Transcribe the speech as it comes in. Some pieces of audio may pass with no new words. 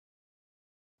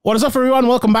What is up, everyone?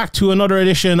 Welcome back to another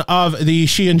edition of the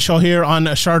Sheehan Show here on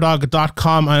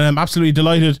Sherdog.com. And I'm absolutely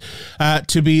delighted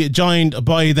to be joined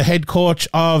by the head coach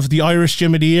of the Irish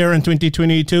Gym of the Year in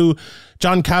 2022,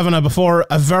 John Kavanagh, before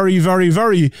a very, very,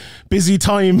 very busy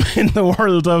time in the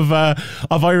world of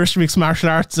Irish mixed martial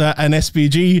arts and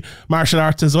SBG martial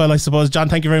arts as well, I suppose. John,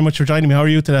 thank you very much for joining me. How are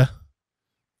you today?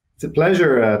 It's a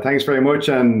pleasure. Thanks very much,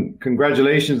 and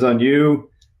congratulations on you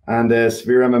and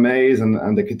Severe MMAs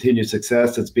and the continued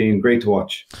success. It's been great to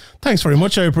watch. Thanks very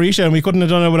much. I appreciate it. And we couldn't have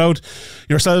done it without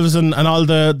yourselves and all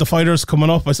the fighters coming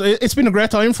up. It's been a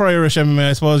great time for Irish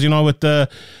MMA, I suppose, you know, with the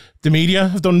media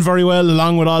have done very well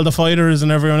along with all the fighters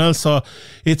and everyone else. So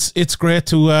it's great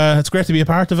to be a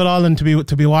part of it all and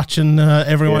to be watching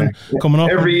everyone coming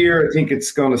up. Every year I think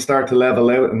it's going to start to level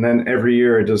out, and then every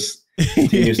year it just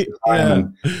continues to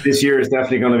climb. And this year is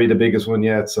definitely going to be the biggest one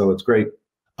yet, so it's great.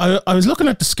 I was looking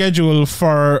at the schedule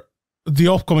for the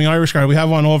upcoming Irish card. We have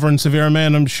one over in Severe MMA,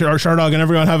 and I'm sure Sherdog and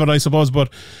everyone have it, I suppose,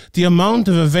 but the amount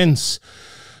of events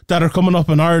that are coming up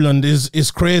in Ireland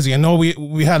is crazy. I know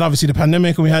we had obviously the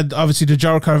pandemic, and we had obviously the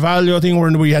John Carvalho thing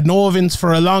where we had no events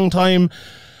for a long time,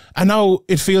 and now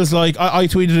it feels like, I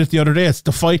tweeted it the other day, it's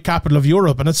the fight capital of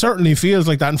Europe, and it certainly feels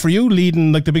like that. And for you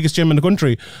leading like the biggest gym in the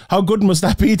country, how good must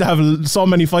that be to have so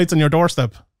many fights on your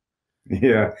doorstep?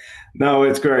 Yeah, no,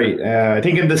 it's great. I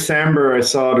think in December I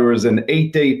saw there was an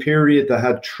 8-day period that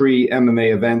had 3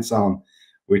 MMA events on,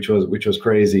 which was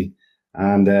crazy.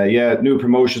 And yeah, new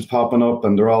promotions popping up,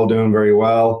 and they're all doing very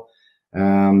well.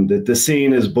 The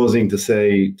scene is buzzing,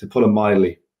 to put it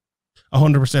mildly.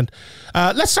 100%.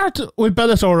 Let's start with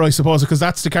Bellator, I suppose, because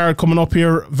that's the card coming up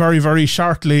here very, very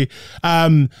shortly.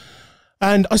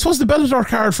 And I suppose the Bellator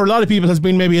card for a lot of people has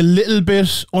been maybe a little bit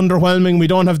underwhelming. We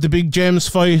don't have the big James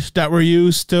fight that we're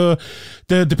used to.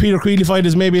 The Peter Creeley fight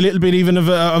is maybe a little bit even of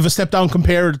a step down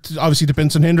compared to, obviously, to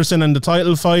Benson Henderson and the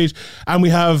title fight. And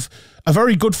we have a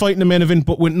very good fight in the main event,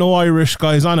 but with no Irish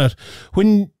guys on it.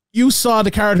 When you saw the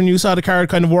card and you saw the card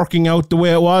kind of working out the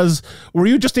way it was, were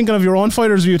you just thinking of your own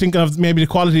fighters, or were you thinking of maybe the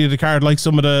quality of the card like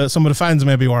some of the fans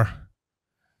maybe were?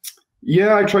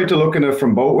 Yeah, I tried to look at it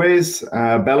from both ways.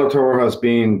 Bellator has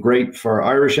been great for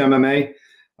Irish MMA.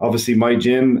 Obviously, my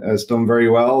gym has done very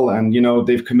well, and you know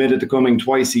they've committed to coming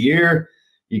twice a year.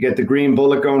 You get the green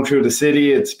bullet going through the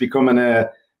city. It's becoming a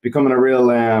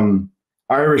real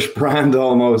Irish brand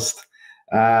almost.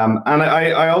 And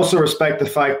I also respect the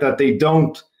fact that they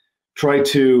don't try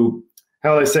to,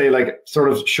 how do I say, like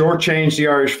sort of shortchange the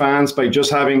Irish fans by just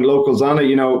having locals on it.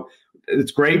 You know,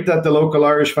 it's great that the local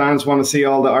Irish fans want to see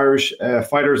all the Irish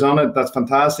fighters on it. That's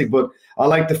fantastic. But I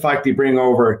like the fact they bring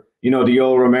over, you know, the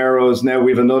old Romeros. Now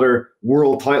we have another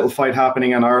world title fight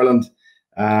happening in Ireland.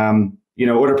 You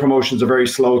know, other promotions are very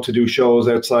slow to do shows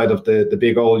outside of the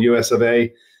big old US of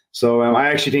A. So I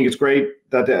actually think it's great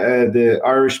that the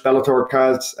Irish Bellator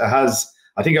cards has,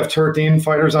 I think I have 13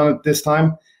 fighters on it this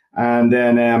time. And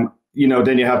then, you know,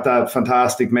 then you have that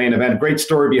fantastic main event. Great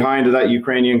story behind it, that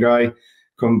Ukrainian guy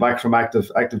coming back from active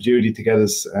duty to get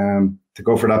us to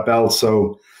go for that belt.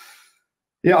 So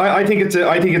yeah, I think it's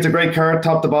a great card,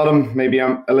 top to bottom. Maybe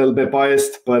I'm a little bit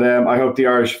biased, but I hope the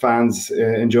Irish fans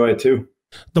enjoy it too.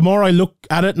 The more I look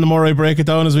at it and the more I break it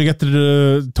down as we get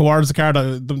towards the card,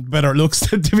 the better it looks,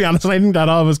 to be honest. I think that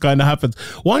always kind of happens.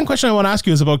 One question I want to ask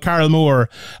you is about Karl Moore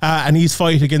and his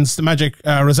fight against Maciej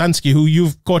Rozanski, who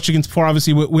you've coached against before,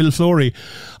 obviously, with Fleury.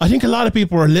 I think a lot of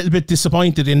people were a little bit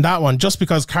disappointed in that one, just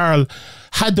because Karl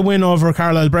had the win over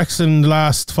Karl Albrechtsen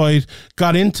last fight,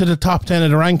 got into the top 10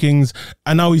 of the rankings,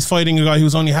 and now he's fighting a guy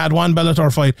who's only had one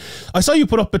Bellator fight. I saw you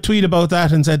put up a tweet about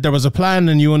that and said there was a plan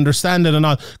and you understand it and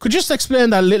all. Could you just explain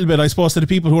that a little bit, I suppose, to the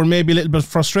people who are maybe a little bit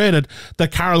frustrated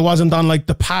that Karl wasn't on like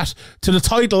the path to the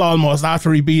title almost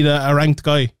after he beat a ranked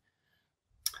guy?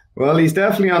 Well, he's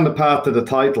definitely on the path to the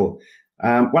title.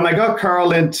 When I got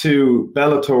Karl into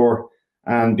Bellator,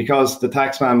 and because the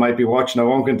taxman might be watching, I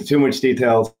won't go into too much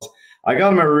details, I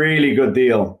got him a really good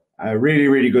deal, a really,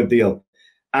 really good deal.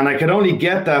 And I could only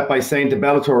get that by saying to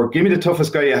Bellator, give me the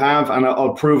toughest guy you have and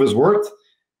I'll prove his worth.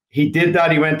 He did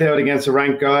that. He went out against a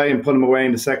ranked guy and put him away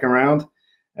in the second round.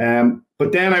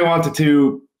 But then I wanted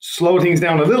to slow things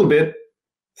down a little bit,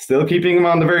 still keeping him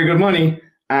on the very good money,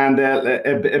 and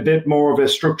a bit more of a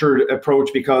structured approach,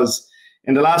 because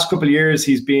in the last couple of years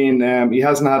he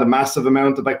hasn't had a massive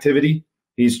amount of activity.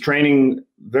 He's training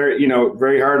very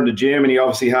hard in the gym, and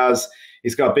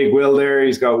he's got Big Will there.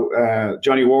 He's got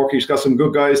Johnny Walker. He's got some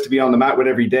good guys to be on the mat with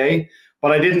every day.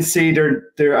 But I didn't see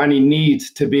there any need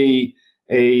to be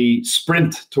a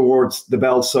sprint towards the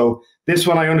belt. So this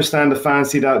one, I understand the fans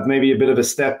see that maybe a bit of a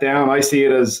step down. I see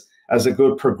it as a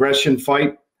good progression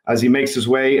fight as he makes his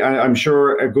way. I'm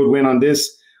sure a good win on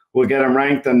this we'll get him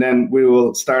ranked, and then we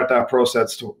will start that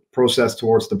process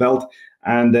towards the belt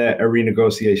and a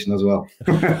renegotiation as well.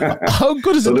 How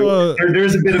good is it though?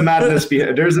 There's a bit of madness.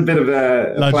 There's a bit of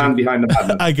a plan behind the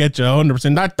madness. I get you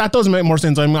 100%. That does make more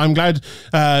sense. I'm glad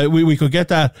we could get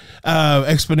that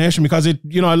explanation, because it,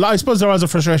 you know, I suppose there was a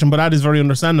frustration, but that is very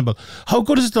understandable. How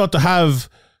good is it though to have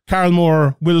Karl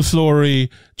Moore, Will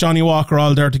Fleury, Johnny Walker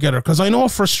all there together? Because I know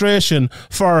frustration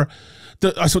for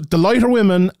the lighter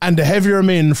women and the heavier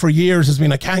men for years has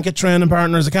been, I can't get training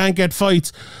partners, I can't get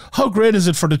fights. How great is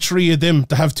it for the three of them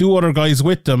to have two other guys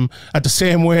with them at the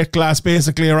same weight class,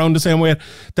 basically around the same weight,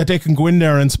 that they can go in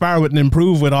there and spar with and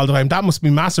improve with all the time? That must be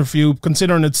massive for you,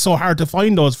 considering it's so hard to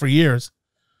find those for years.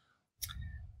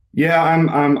 Yeah,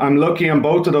 I'm lucky on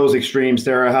both of those extremes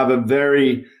there. I have a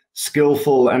very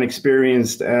skillful and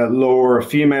experienced lower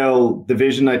female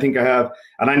division. I think I have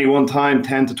at any one time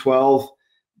 10 to 12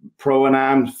 pro and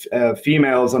am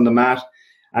females on the mat.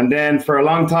 And then for a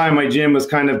long time, my gym was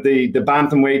kind of the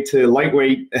bantamweight to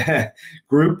lightweight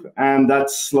group, and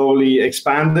that's slowly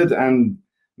expanded. And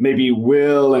maybe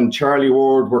Will and Charlie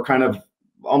Ward were kind of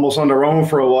almost on their own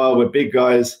for a while with big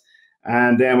guys.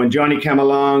 And then when Johnny came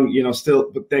along, you know,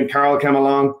 but then Karl came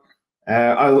along.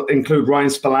 I'll include Ryan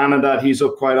Spillane in that. He's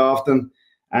up quite often.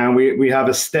 And we have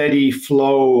a steady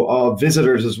flow of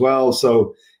visitors as well.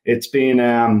 So it's been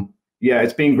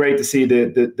it's been great to see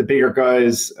the bigger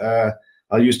guys,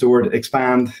 I'll use the word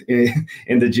expand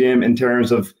in the gym in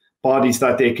terms of bodies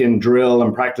that they can drill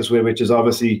and practice with, which is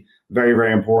obviously very,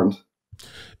 very important.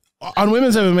 On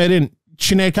women's MMA,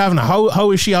 Sinead Kavanagh,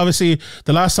 how is she? Obviously,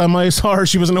 the last time I saw her,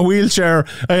 she was in a wheelchair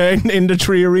in the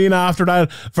Tree Arena after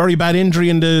that very bad injury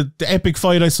in the epic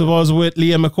fight, I suppose, with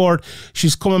Leah McCourt.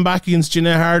 She's coming back against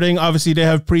Janae Harding. Obviously, they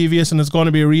have previous, and it's going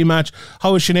to be a rematch.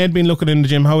 How has Sinead been looking in the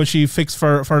gym? How is she fixed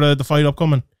for the fight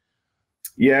upcoming?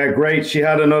 Yeah, great. She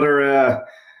had another...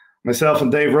 myself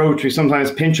and Dave Roach, we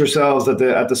sometimes pinch ourselves at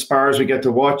the spars we get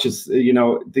to watch. It's, you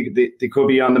know, they could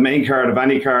be on the main card of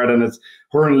any card, and it's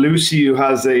her and Lucy, who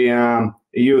has a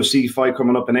UFC fight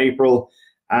coming up in April.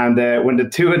 And when the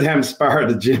two of them spar,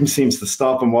 the gym seems to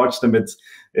stop and watch them.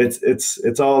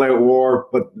 It's all out war,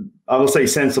 but I will say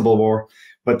sensible war.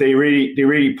 But they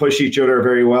really push each other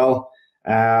very well.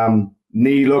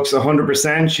 Knee looks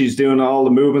 100%. She's doing all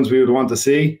the movements we would want to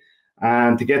see.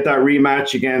 And to get that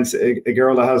rematch against a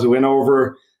girl that has a win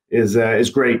over is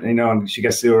great, you know, and she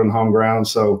gets to do it on home ground.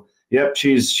 So, yep,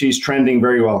 she's trending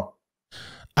very well.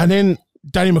 And then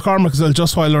Danni McCormack as well,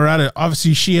 just while we're at it,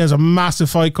 obviously she has a massive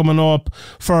fight coming up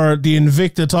for the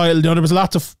Invicta title. You know, there was a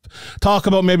lot of talk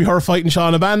about maybe her fighting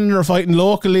Sean O'Bannon or fighting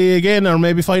locally again, or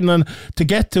maybe fighting on to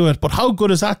get to it. But how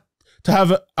good is that to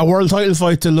have a world title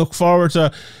fight to look forward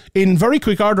to in very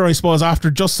quick order, I suppose,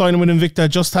 after just signing with Invicta,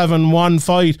 just having one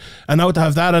fight, and now to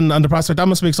have that and the prospect? That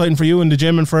must be exciting for you in the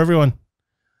gym and for everyone.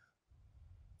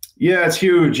 Yeah, it's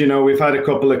huge. You know, we've had a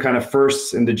couple of kind of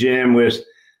firsts in the gym with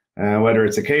whether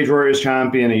it's a Cage Warriors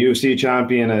champion, a UFC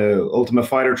champion, a Ultimate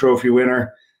Fighter trophy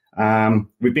winner.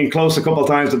 We've been close a couple of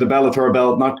times with the Bellator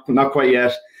belt, not quite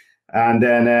yet. And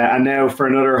then and now for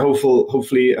another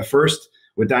hopefully a first,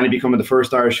 with Danni becoming the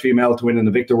first Irish female to win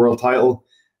an Invicta world title.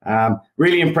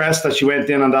 Really impressed that she went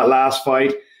in on that last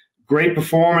fight. Great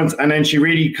performance. And then she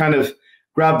really kind of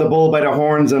grabbed the bull by the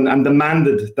horns and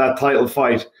demanded that title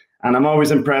fight. And I'm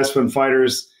always impressed when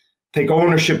fighters take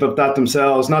ownership of that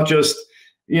themselves, not just,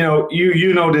 you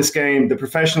know this game, the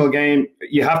professional game.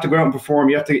 You have to go out and perform.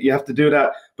 You have to do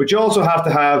that. But you also have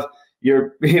to have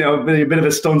your, a bit of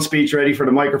a stunt speech ready for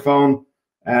the microphone.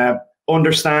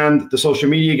 Understand the social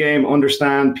media game,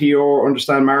 understand PR,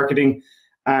 understand marketing.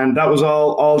 And that was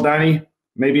all Danni,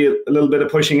 maybe a little bit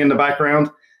of pushing in the background.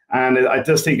 And I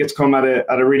just think it's come at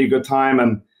a really good time.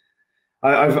 And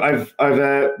I've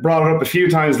brought it up a few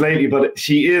times lately, but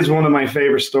she is one of my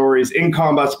favorite stories in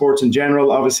combat sports in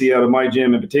general, obviously out of my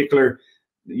gym in particular.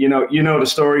 You know the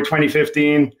story,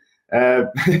 2015, a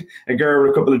girl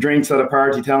with a couple of drinks at a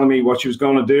party telling me what she was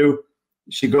going to do.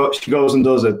 She goes and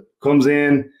does it, comes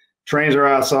in, trains her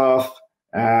ass off.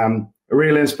 A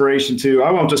real inspiration to,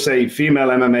 I won't just say female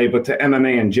MMA, but to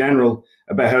MMA in general,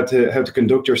 about how to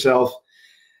conduct yourself.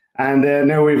 And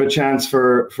now we have a chance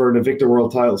for an Invicta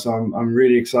world title, so I'm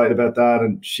really excited about that.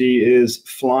 And she is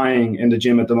flying in the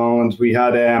gym at the moment. We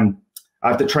had I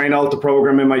have the Train Alta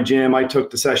program in my gym. I took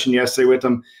the session yesterday with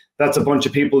them. That's a bunch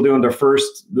of people doing their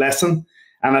first lesson.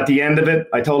 And at the end of it,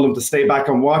 I told them to stay back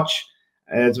and watch.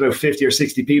 It's about 50 or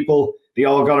 60 people. They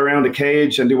all got around the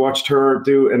cage and they watched her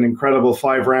do an incredible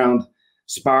 5-round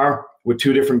spar with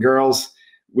 2 different girls,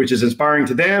 which is inspiring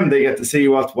to them. They get to see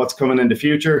what's coming in the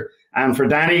future. And for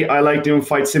Danni, I like doing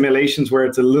fight simulations where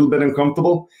it's a little bit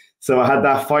uncomfortable So I had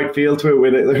that fight feel to it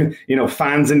with it, you know,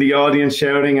 fans in the audience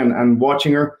shouting and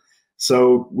watching her.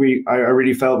 So I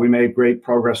really felt we made great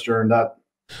progress during that.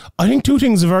 I think two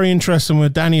things are very interesting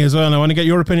with Danni as well, and I want to get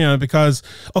your opinion on it because,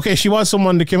 okay, she was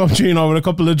someone that came up to, you know, with a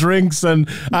couple of drinks and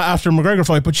after McGregor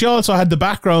fight, but she also had the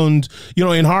background, you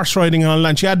know, in horse riding and all that,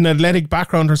 and she had an athletic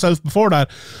background herself before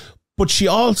that. But she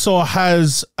also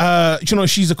has, you know,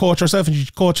 she's a coach herself and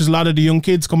she coaches a lot of the young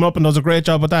kids coming up and does a great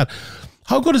job with that.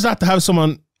 How good is that to have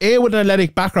someone, A, with an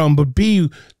athletic background, but B,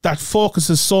 that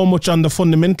focuses so much on the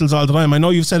fundamentals all the time? I know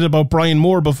you've said it about Brian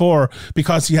Moore before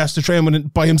because he has to train with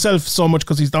it by himself so much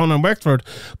because he's down in Wexford.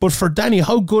 But for Danni,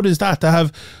 how good is that to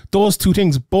have those two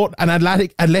things, both an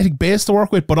athletic base to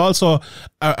work with, but also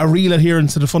a real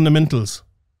adherence to the fundamentals?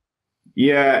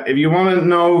 Yeah, if you want to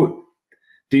know,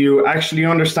 do you actually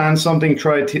understand something,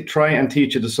 try and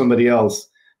teach it to somebody else.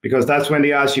 Because that's when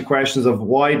they ask you questions of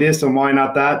why this and why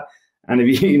not that. And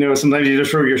if you know, sometimes you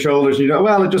just shrug your shoulders and you go,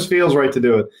 well, it just feels right to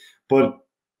do it. But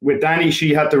with Danni,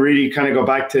 she had to really kind of go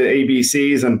back to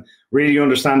ABCs and really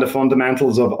understand the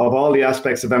fundamentals of all the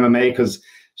aspects of MMA, because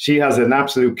she has an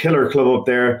absolute killer club up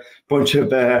there, bunch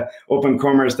of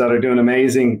up-and-comers that are doing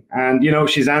amazing. And, you know,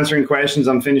 she's answering questions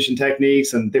on finishing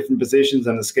techniques and different positions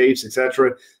and escapes,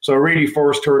 etc. So I really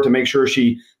forced her to make sure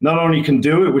she not only can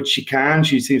do it, which she can,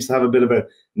 she seems to have a bit of a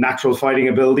natural fighting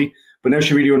ability, but now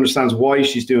she really understands why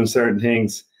she's doing certain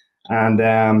things. And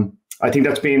I think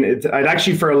that's been, I'd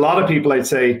actually, for a lot of people, I'd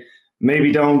say,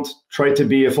 maybe don't try to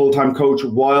be a full-time coach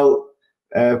while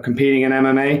competing in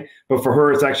MMA. But for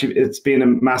her, it's been a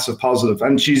massive positive.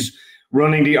 And she's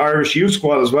running the Irish youth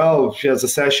squad as well. She has a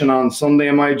session on Sunday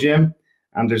in my gym,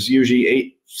 and there's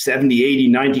usually 70, 80,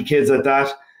 90 kids at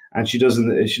that. And she does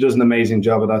an amazing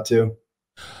job of that too.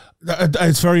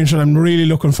 It's very interesting. I'm really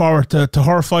looking forward to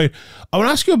her fight. I want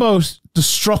to ask you about the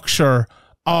structure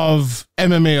of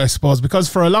MMA, I suppose, because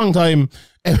for a long time,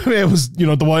 MMA was, you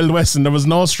know, the Wild West and there was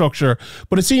no structure.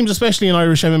 But it seems, especially in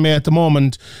Irish MMA at the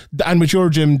moment, and with your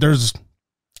gym, there's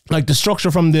like the structure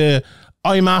from the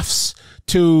IMMAFs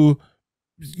to,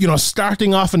 you know,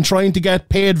 starting off and trying to get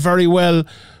paid very well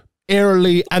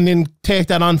early and then take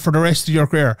that on for the rest of your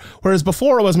career. Whereas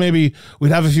before it was maybe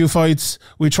we'd have a few fights,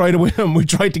 we try to win them, we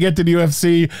tried to get to the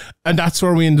UFC, and that's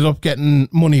where we ended up getting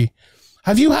money.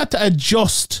 Have you had to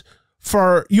adjust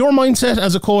for your mindset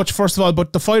as a coach, first of all,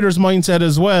 but the fighter's mindset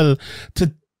as well,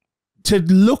 to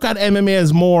look at MMA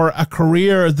as more a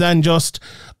career than just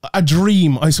a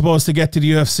dream, I suppose, to get to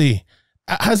the UFC?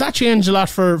 Has that changed a lot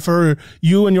for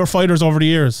you and your fighters over the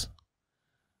years?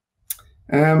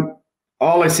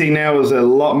 All I see now is a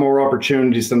lot more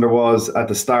opportunities than there was at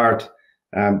the start.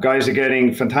 Guys are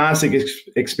getting fantastic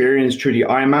experience through the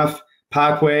IMMAF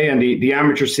pathway, and the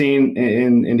amateur scene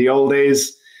in the old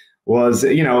days was,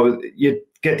 you know, you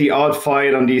get the odd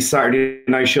fight on these Saturday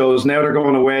night shows. Now they're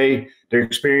going away. They're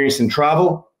experiencing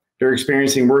travel. They're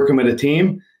experiencing working with a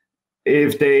team.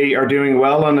 If they are doing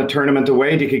well on a tournament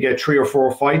away, they could get 3 or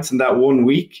 4 fights in that 1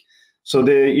 week. So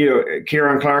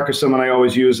Kieran Clark is someone I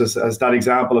always use as that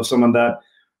example of someone that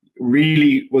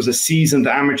really was a seasoned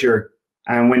amateur.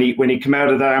 And when he came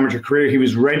out of that amateur career, he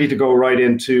was ready to go right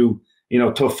into, you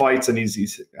know, tough fights. And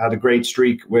he's had a great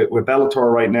streak with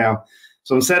Bellator right now.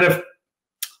 So instead of,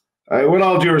 with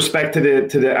all due respect to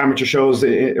the amateur shows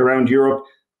around Europe,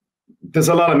 there's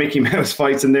a lot of Mickey Mouse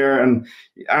fights in there, and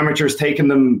amateurs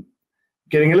getting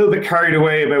a little bit carried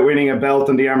away about winning a belt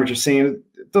in the amateur scene.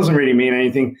 It doesn't really mean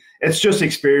anything. It's just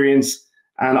experience.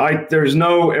 And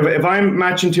if I'm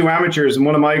matching 2 amateurs and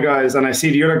one of my guys, and I see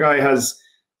the other guy has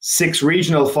 6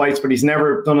 regional fights, but he's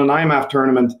never done an IMMAF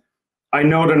tournament, I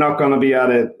know they're not going to be at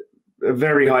a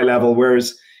very high level.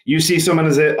 Whereas you see someone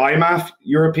as an IMMAF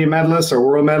European medalist or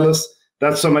world medalist,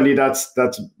 that's somebody that's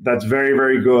very,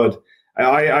 very good.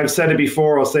 I've said it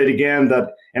before, I'll say it again,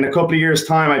 that in a couple of years'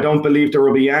 time, I don't believe there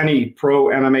will be any pro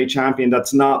MMA champion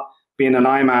that's not being an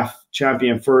IMMAF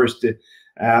champion first.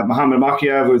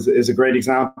 Maciej is a great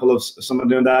example of someone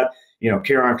doing that. You know,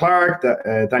 Kieran Clark,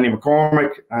 Danni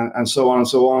McCormack, and so on and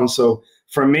so on. So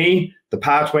for me, the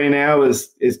pathway now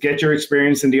is get your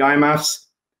experience in the IMMAFs,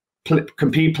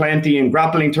 compete plenty in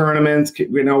grappling tournaments,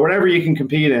 you know, whatever you can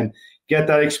compete in, get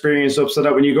that experience up so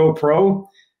that when you go pro,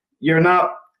 you're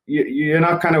not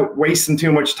kind of wasting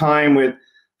too much time with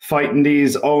fighting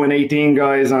these 0-18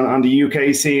 guys on the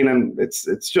UK scene, and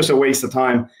it's just a waste of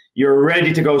time. You're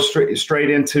ready to go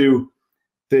straight into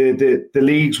the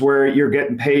leagues where you're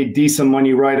getting paid decent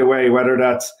money right away, whether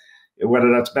that's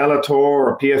Bellator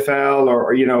or PFL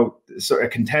or you know, a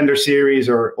Contender Series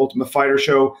or Ultimate Fighter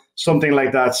show, something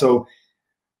like that. So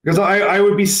because I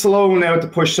would be slow now to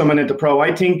push someone into pro.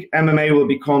 I think MMA will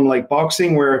become like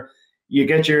boxing, where you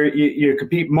get you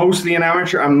compete mostly in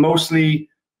amateur, and mostly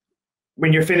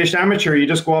when you're finished amateur, you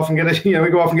just go off and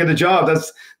get a job.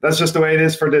 That's just the way it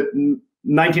is for the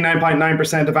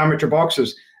 99.9% of amateur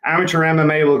boxers. Amateur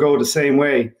MMA will go the same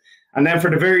way. And then for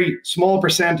the very small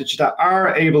percentage that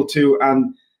are able to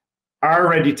and are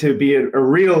ready to be a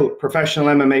real professional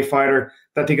MMA fighter,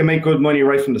 that they can make good money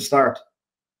right from the start.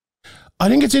 I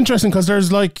think it's interesting because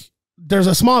there's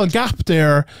a small gap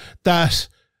there that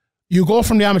you go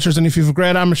from the amateurs, and if you have a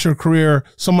great amateur career,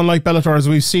 someone like Bellator, as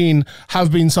we've seen,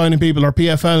 have been signing people, or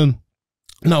PFL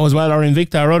now as well, or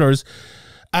Invicta or others,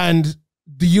 and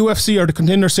the UFC or the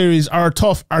Contender Series or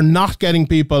TUF are not getting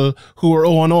people who are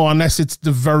 0-0 unless it's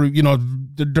the very,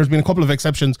 there's been a couple of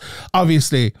exceptions,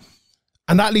 obviously.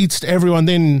 And that leads to everyone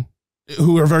then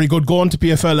who are very good going to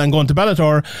PFL and going to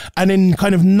Bellator, and then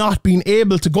kind of not being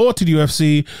able to go to the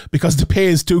UFC because the pay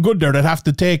is too good there. They'd have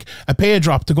to take a pay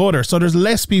drop to go there. So there's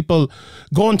less people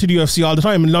going to the UFC all the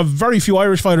time, and very few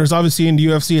Irish fighters obviously in the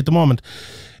UFC at the moment.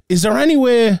 Is there any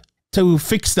way to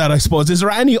fix that, I suppose? Is there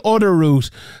any other route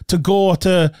to go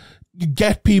to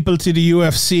get people to the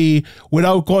UFC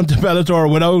without going to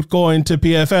Bellator, without going to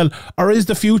PFL? Or is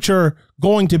the future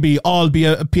going to be all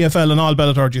PFL and all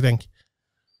Bellator, do you think?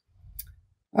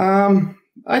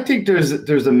 I think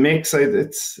there's a mix.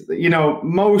 It's,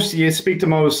 you speak to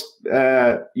most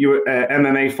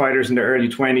MMA fighters in their early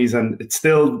 20s, and it's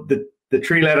still the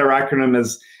 3-letter acronym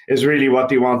is really what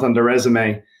they want on their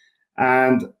resume.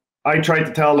 And I try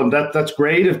to tell them that's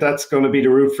great if that's going to be the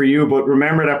route for you, but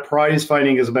remember that prize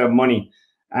fighting is about money,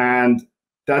 and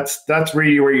that's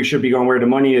really where you should be going, where the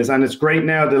money is. And it's great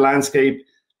now the landscape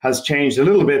has changed a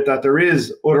little bit, that there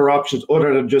is other options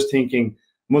other than just thinking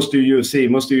must do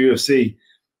UFC.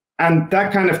 And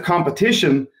that kind of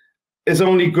competition is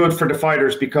only good for the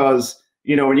fighters, because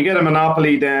when you get a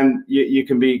monopoly, then you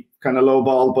can be kind of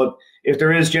lowball. But if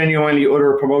there is genuinely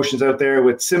other promotions out there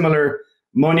with similar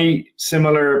money,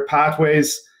 similar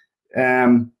pathways,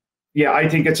 I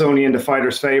think it's only in the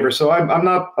fighter's favor. So I'm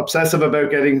not obsessive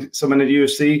about getting someone at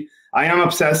UFC. I am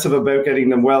obsessive about getting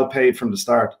them well paid from the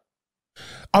start.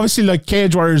 Obviously, like,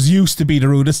 Cage Warriors used to be the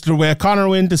route. It's the way Conor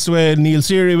went, it's the way Neil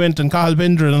Seery went, and Karl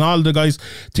and all the guys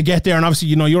to get there. And obviously,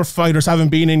 your fighters haven't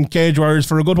been in Cage Warriors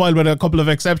for a good while, with a couple of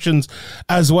exceptions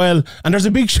as well. And there's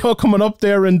a big show coming up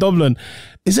there in Dublin.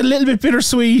 Is it a little bit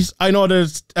bittersweet? I know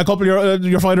that a couple of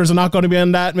your fighters are not going to be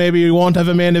on that. Maybe you won't have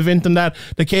a main event in that.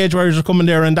 The Cage Warriors are coming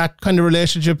there, and that kind of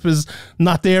relationship is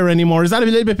not there anymore. Is that a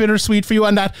little bit bittersweet for you?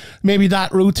 And that maybe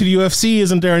that route to the UFC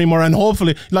isn't there anymore. And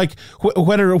hopefully, like,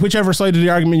 whichever side of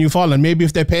the argument you fall on, maybe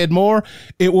if they paid more,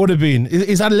 it would have been.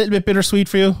 Is that a little bit bittersweet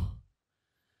for you?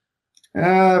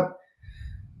 In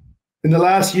the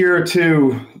last year or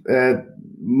two,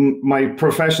 my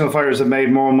professional fighters have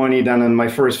made more money than in my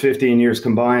first 15 years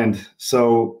combined.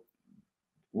 So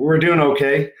we're doing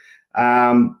okay.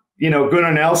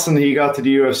 Gunnar Nelson, he got to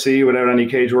the UFC without any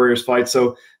Cage Warriors fights.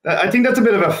 So I think that's a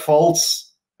bit of a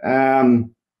false, a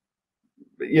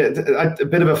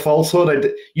bit of a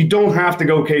falsehood. You don't have to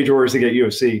go Cage Warriors to get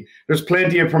UFC. There's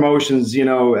plenty of promotions.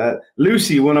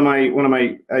 Lucy, one of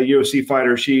my UFC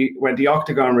fighters, she went the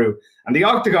Octagon route, and the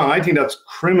Octagon, I think that's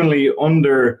criminally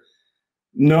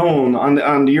known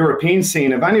on the European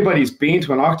scene. If anybody's been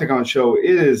to an Octagon show, it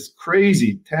is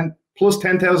crazy.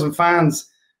 10,000 fans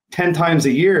 10 times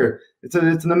a year. It's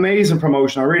an amazing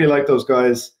promotion. I really like those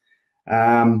guys.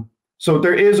 So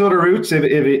there is other routes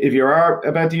if you are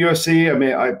about the UFC. I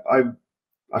mean,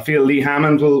 I feel Lee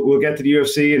Hammond will get to the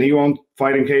UFC and he won't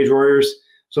fight in Cage Warriors.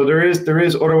 So there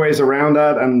is other ways around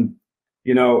that, and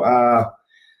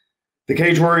the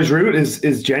Cage Warriors route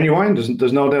is genuine.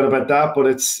 There's no doubt about that, but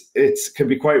it can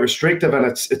be quite restrictive, and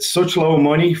it's such low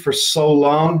money for so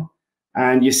long.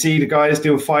 And you see the guys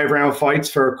doing 5-round fights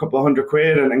for a couple of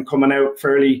 £100 and coming out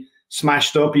fairly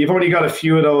smashed up. You've only got a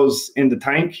few of those in the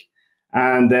tank,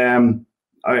 and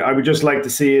I would just like to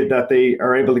see it that they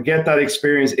are able to get that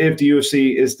experience if the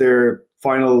UFC is their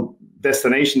final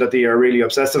destination that they are really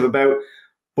obsessive about.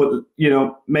 But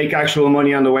make actual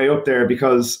money on the way up there,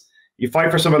 because you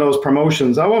fight for some of those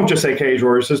promotions. I won't just say Cage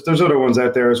Warriors. There's other ones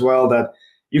out there as well that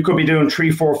you could be doing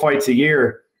 3-4 fights a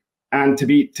year, and to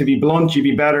be blunt, you'd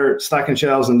be better stacking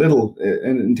shells in little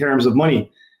in terms of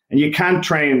money. And you can't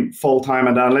train full time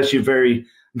on that unless you're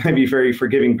maybe very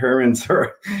forgiving parents,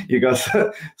 or you got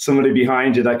somebody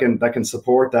behind you that can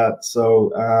support that.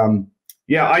 So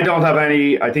I don't have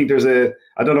any. I think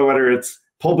I don't know whether it's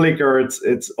public or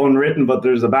it's unwritten, but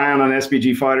there's a ban on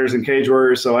SBG fighters and Cage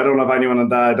Warriors, so I don't have anyone on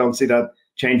that. I don't see that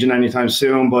changing anytime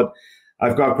soon, but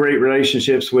I've got great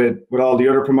relationships with all the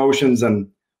other promotions, and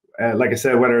like I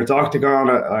said, whether it's Octagon,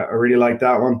 I really like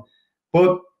that one.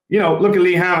 But you know, look at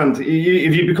Lee Hammond.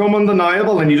 If you become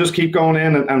undeniable and you just keep going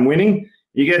in and winning,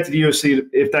 you get to the UFC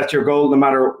if that's your goal, no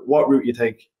matter what route you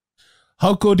take.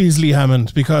 How good is Lee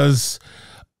Hammond? Because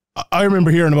I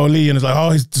remember hearing about Lee and it's like,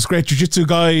 oh, he's this great jiu-jitsu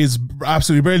guy. He's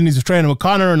absolutely brilliant. He's training with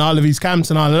Conor and all of his camps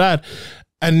and all of that.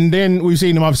 And then we've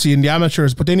seen him obviously in the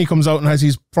amateurs, but then he comes out and has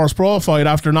his first pro fight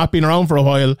after not being around for a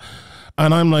while.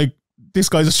 And I'm like, this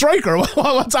guy's a striker.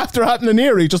 What's after happening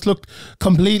here? He just looked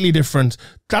completely different.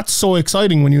 That's so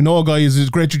exciting when you know a guy is a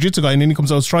great jiu-jitsu guy and then he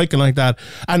comes out striking like that.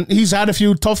 And he's had a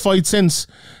few tough fights since.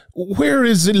 Where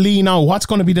is Lee now? What's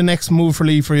going to be the next move for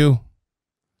Lee for you?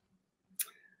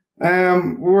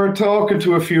 We're talking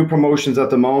to a few promotions at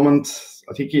the moment.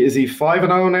 I think is he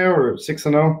 5-0 now or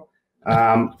 6-0?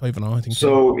 5-0, I think.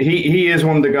 So he is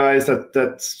one of the guys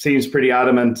that seems pretty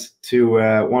adamant to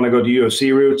want to go the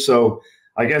UFC route. So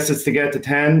I guess it's to get to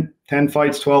 10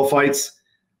 fights, 12 fights,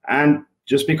 and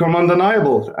just become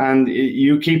undeniable. And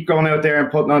you keep going out there and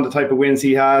putting on the type of wins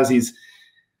he has.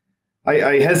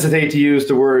 I hesitate to use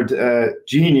the word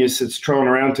genius. It's thrown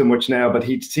around too much now, but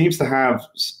he seems to have,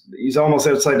 he's almost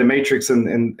outside the matrix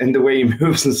in the way he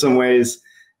moves in some ways.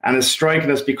 And his striking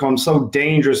has become so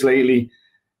dangerous lately.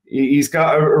 He's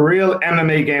got a real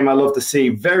MMA game I love to see.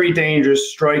 Very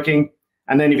dangerous striking.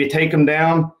 And then if you take him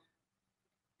down,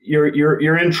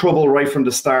 you're in trouble right from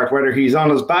the start, whether he's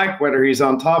on his back, whether he's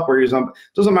on top, where he's on,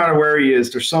 doesn't matter where he is.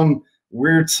 There's some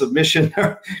weird submission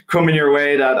coming your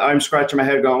way that I'm scratching my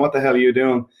head going, what the hell are you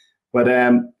doing? But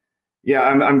yeah,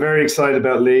 I'm very excited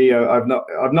about Lee. I've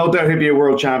no doubt he'll be a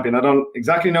world champion. I don't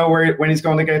exactly know when he's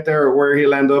going to get there or where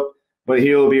he'll end up, but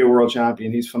he'll be a world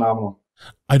champion. He's phenomenal.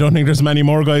 I don't think there's many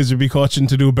more guys who'd be coaching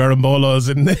to do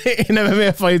berimbolos in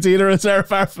MMA fights either, as they're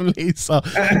far from Lee. So,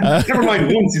 never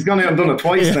mind once, he's gone out and done it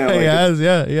twice now. He has.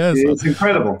 It's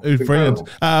incredible. It's brilliant.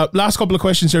 Last couple of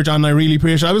questions here, John. I really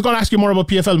appreciate it. I was going to ask you more about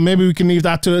PFL. Maybe we can leave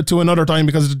that to another time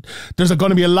because there's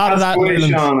going to be a lot of that.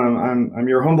 Sean, I'm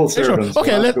your humble servant. Sure.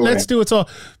 Okay, let's do it. So,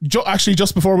 actually,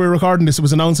 just before we were recording this, it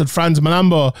was announced that Frans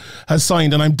Mlambo has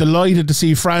signed, and I'm delighted to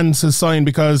see Frans has signed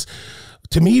because,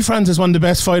 to me, Frans is one of the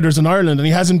best fighters in Ireland, and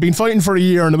he hasn't been fighting for a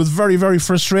year, and it was very, very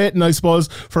frustrating, I suppose,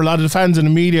 for a lot of the fans in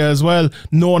the media as well,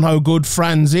 knowing how good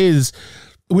Frans is.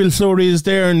 Will Fleury is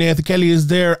there, Nathan Kelly is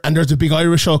there, and there's a big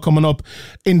Irish show coming up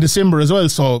in December as well,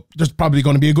 so there's probably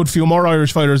going to be a good few more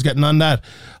Irish fighters getting on that.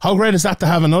 How great is that to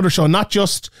have another show, not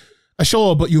just a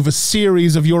show, but you have a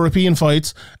series of European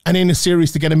fights, and in a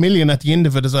series to get $1 million at the end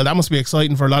of it as well. That must be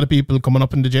exciting for a lot of people coming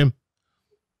up in the gym.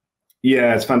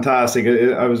 Yeah, it's fantastic.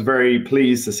 I was very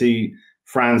pleased to see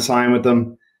Frans sign with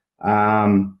them.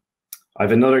 I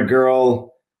have another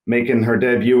girl making her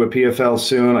debut at PFL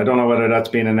soon. I don't know whether that's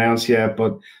been announced yet,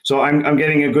 but so I'm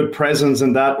getting a good presence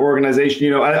in that organization.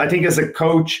 You know, I think as a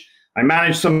coach, I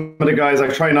manage some of the guys. I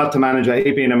try not to manage. I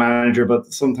hate being a manager,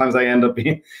 but sometimes I end up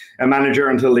being a manager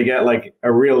until they get like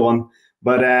a real one.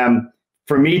 But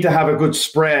for me to have a good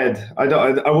spread, I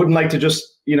wouldn't like to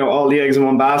just, you know, all the eggs in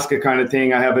one basket kind of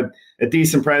thing. I have a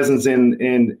decent presence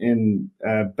in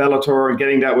Bellator and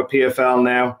getting that with PFL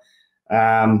now.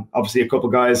 Obviously a couple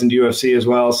of guys in the UFC as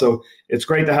well. So it's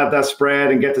great to have that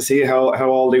spread and get to see how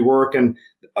all they work. And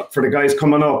for the guys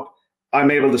coming up,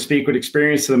 I'm able to speak with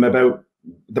experience to them about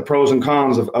the pros and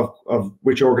cons of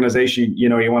which organization, you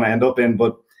know, you want to end up in.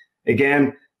 But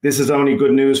again, this is only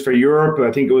good news for Europe.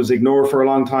 I think it was ignored for a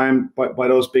long time by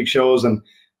those big shows, and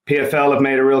PFL have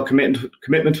made a real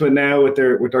commitment to it now with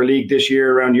their league this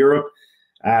year around Europe.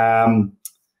 And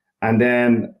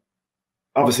then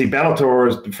obviously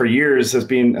Bellator for years has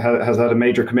had a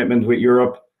major commitment with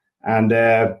Europe, and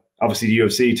obviously the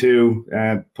UFC too,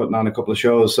 putting on a couple of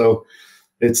shows. So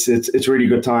it's really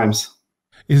good times.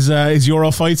 Is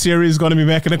Euro Fight Series going to be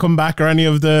making a comeback, or any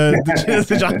of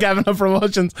the John Kavanagh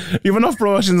promotions? You have enough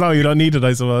promotions now, you don't need it,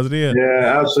 I suppose, do you?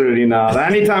 Yeah, absolutely not.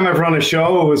 Anytime I've run a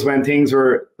show, it was when things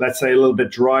were, let's say, a little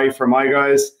bit dry for my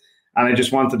guys, and I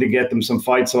just wanted to get them some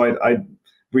fights, so I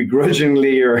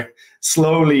begrudgingly or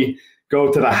slowly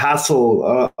go to the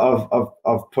hassle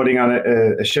of putting on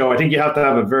a show. I think you have to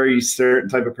have a very certain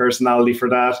type of personality for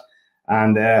that.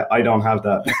 And I don't have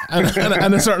that.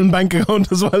 and a certain bank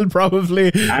account as well, probably.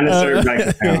 And a certain bank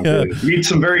account. Yeah. You need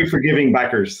some very forgiving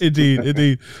backers.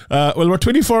 Indeed. Well, we're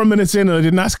 24 minutes in, and I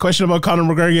didn't ask a question about Conor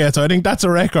McGregor yet, so I think that's a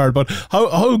record. But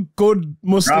how good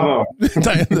must how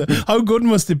good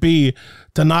must it be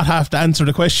to not have to answer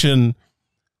the question,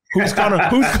 who's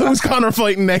Conor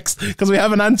fighting next? Because we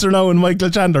have an answer now in Michael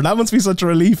Chandler. That must be such a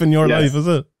relief in your life, is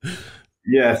it?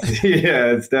 Yes.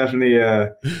 Yeah, it's definitely...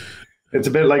 It's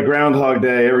a bit like Groundhog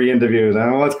Day, every interview.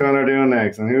 And what's Conor doing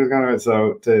next? And who's going to...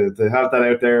 So to have that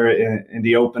out there in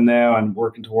the open now and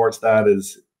working towards that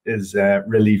is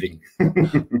relieving.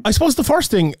 I suppose the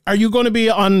first thing, are you going to be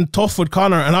on TUF with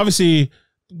Conor? And obviously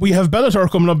we have Bellator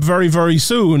coming up very, very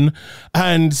soon.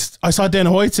 And I saw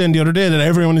Dana White saying the other day that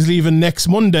everyone is leaving next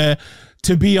Monday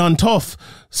to be on TUF.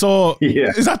 So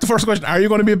is that the first question? Are you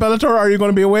going to be a Bellator? Or are you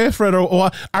going to be away for it? Or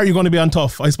what? Are you going to be on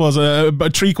TUF? I suppose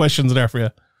 3 questions there for you.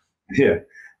 Yeah.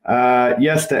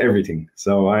 Yes to everything.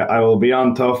 So I will be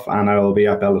on TUF and I will be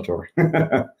at Bellator.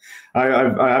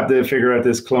 I have to figure out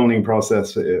this cloning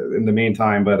process in the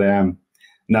meantime, but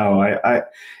no,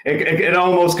 it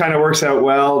almost kind of works out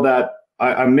well that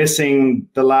I'm missing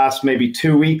the last maybe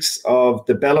 2 weeks of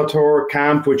the Bellator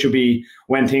camp, which will be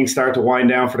when things start to wind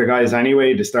down for the guys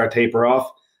anyway, to start taper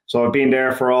off. So I've been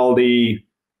there for all the,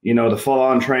 the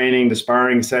full-on training, the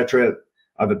sparring, etc.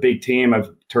 I have a big team. I have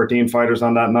 13 fighters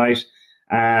on that night.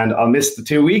 And I'll miss the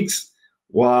 2 weeks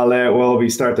while we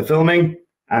start the filming.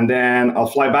 And then I'll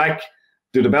fly back,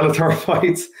 do the Bellator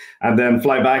fights, and then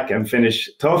fly back and finish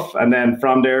TUF. And then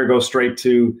from there, go straight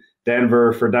to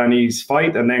Denver for Danny's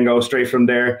fight, and then go straight from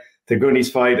there to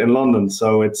Gunny's fight in London.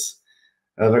 So it's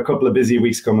a couple of busy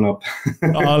weeks coming up.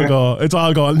 It's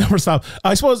all go. I'll never stop.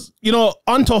 I suppose,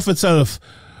 on TUF itself,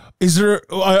 is there,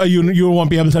 you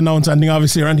won't be able to announce anything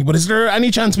obviously or anything, but is there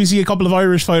any chance we see a couple of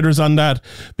Irish fighters on that?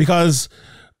 Because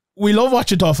we love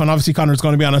watching TUF, and obviously Conor's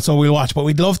going to be on it, so we'll watch, but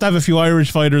we'd love to have a few Irish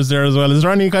fighters there as well. Is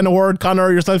there any kind of word Conor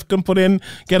or yourself can put in,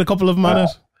 get a couple of them on it?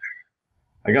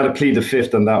 I got to plead the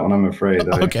fifth on that one, I'm afraid.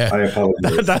 Okay. I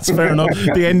apologize. That's fair enough.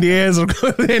 The NDAs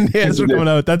are coming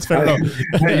out. That's fair enough.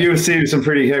 You've seen some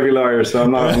pretty heavy lawyers, so I'm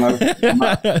not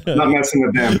messing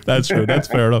with them. That's true. That's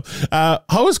fair enough.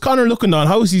 How is Conor looking on?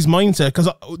 How is his mindset? Because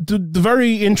the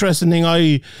very interesting thing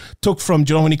I took from,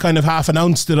 when he kind of half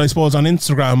announced it, I suppose, on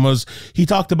Instagram, was he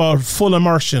talked about full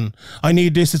immersion. I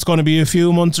need this. It's going to be a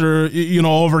few months or,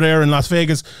 over there in Las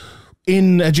Vegas,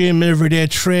 in a gym every day,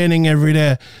 training every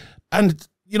day. And,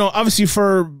 obviously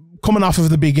for coming off of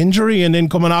the big injury and then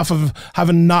coming off of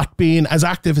having not been as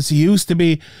active as he used to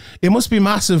be, it must be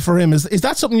massive for him. Is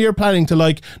that something you're planning to,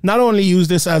 not only use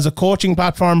this as a coaching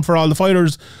platform for all the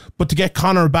fighters, but to get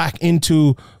Conor back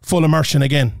into full immersion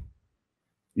again?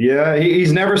 Yeah,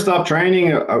 he's never stopped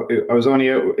training. I was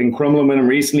only out in Crumlin with him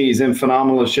recently. He's in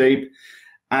phenomenal shape.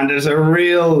 And there's a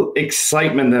real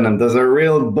excitement in him. There's a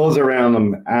real buzz around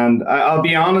him. And I'll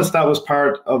be honest, that was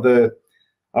part of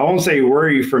I won't say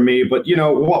worry for me, but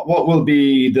what will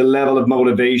be the level of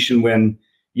motivation when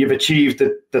you've achieved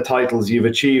the titles, you've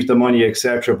achieved the money,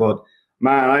 etc. But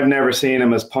man, I've never seen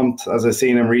him as pumped as I've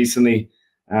seen him recently.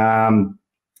 I'm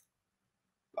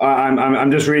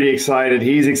just really excited.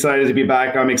 He's excited to be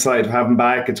back. I'm excited to have him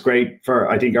back. It's great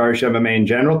for, I think, Irish MMA in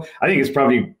general. I think it's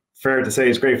probably fair to say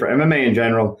it's great for MMA in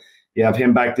general. You have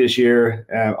him back this year.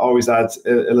 Always adds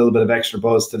a little bit of extra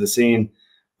buzz to the scene.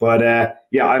 But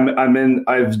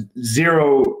I've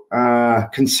zero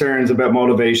concerns about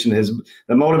motivation.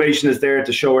 The motivation is there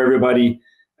to show everybody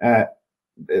that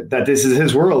this is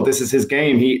his world, this is his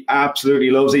game. He absolutely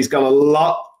loves it. He's got a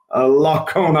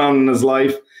lot going on in his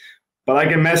life. But I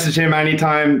can message him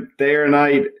anytime, day or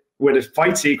night, with a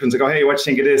fight sequence. I go, hey, what do you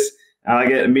think of this? And I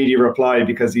get an immediate reply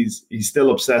because he's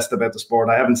still obsessed about the sport.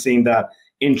 I haven't seen that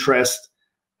interest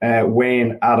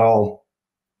wane at all.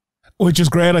 Which is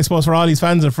great, I suppose, for all these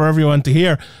fans and for everyone to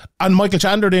hear. And Michael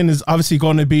Chandler then is obviously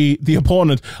going to be the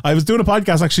opponent. I was doing a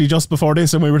podcast actually just before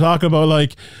this, and we were talking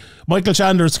about Michael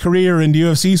Chandler's career in the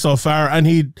UFC so far, and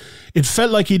it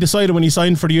felt like he decided when he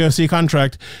signed for the UFC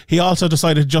contract, he also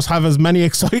decided to just have as many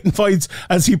exciting fights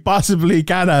as he possibly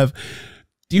can have.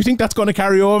 Do you think that's going to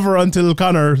carry over until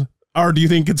Conor, or do you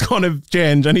think it's going to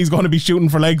change and he's going to be shooting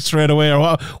for legs straight away?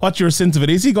 Or what's your sense of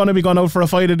it? Is he going to be going out for a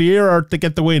fight of the year or to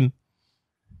get the win?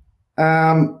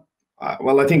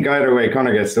 Well, I think either way,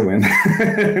 Conor gets the win,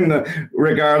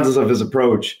 regardless of his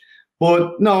approach.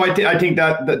 But no, I think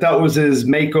that was his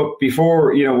makeup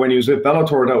before. When he was with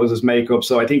Bellator, that was his makeup.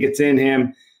 So I think it's in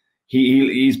him.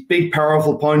 He's big,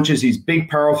 powerful punches. He's big,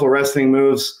 powerful wrestling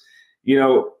moves.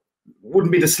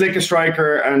 Wouldn't be the slickest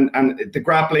striker, and the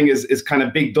grappling is kind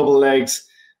of big double legs.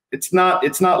 It's not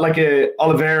like a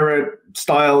Oliveira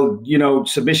style,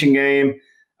 submission game,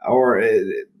 or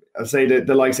I'd say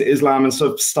the likes of Islam and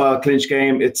stuff style clinch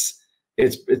game. It's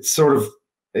sort of,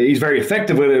 he's very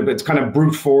effective with it, but it's kind of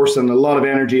brute force and a lot of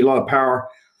energy, a lot of power.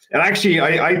 And actually,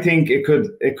 I think it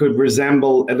could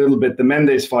resemble a little bit the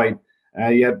Mendes fight.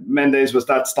 Mendes was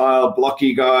that style,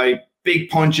 blocky guy, big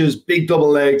punches, big double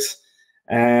legs.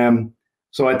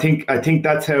 So I think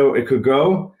that's how it could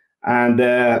go. And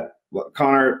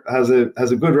Conor has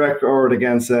a good record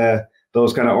against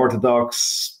those kind of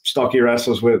orthodox, stocky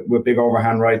wrestlers with big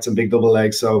overhand rights and big double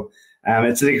legs. So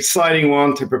it's an exciting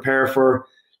one to prepare for.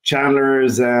 Chandler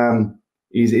is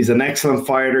he's an excellent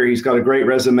fighter. He's got a great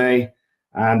resume,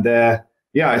 and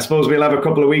I suppose we'll have a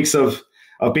couple of weeks of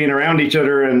being around each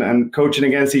other and coaching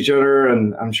against each other,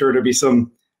 and I'm sure there'll be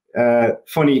some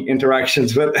funny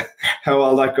interactions with how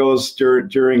all that goes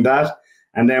during that,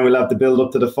 and then we'll have to build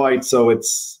up to the fight. So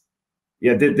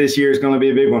this year is going to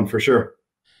be a big one for sure.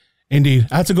 Indeed.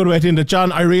 That's a good way to end it.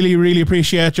 John, I really, really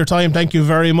appreciate your time. Thank you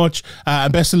very much.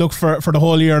 And best of luck for the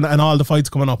whole year and all the fights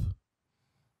coming up.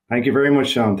 Thank you very much,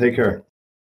 Sean. Take care.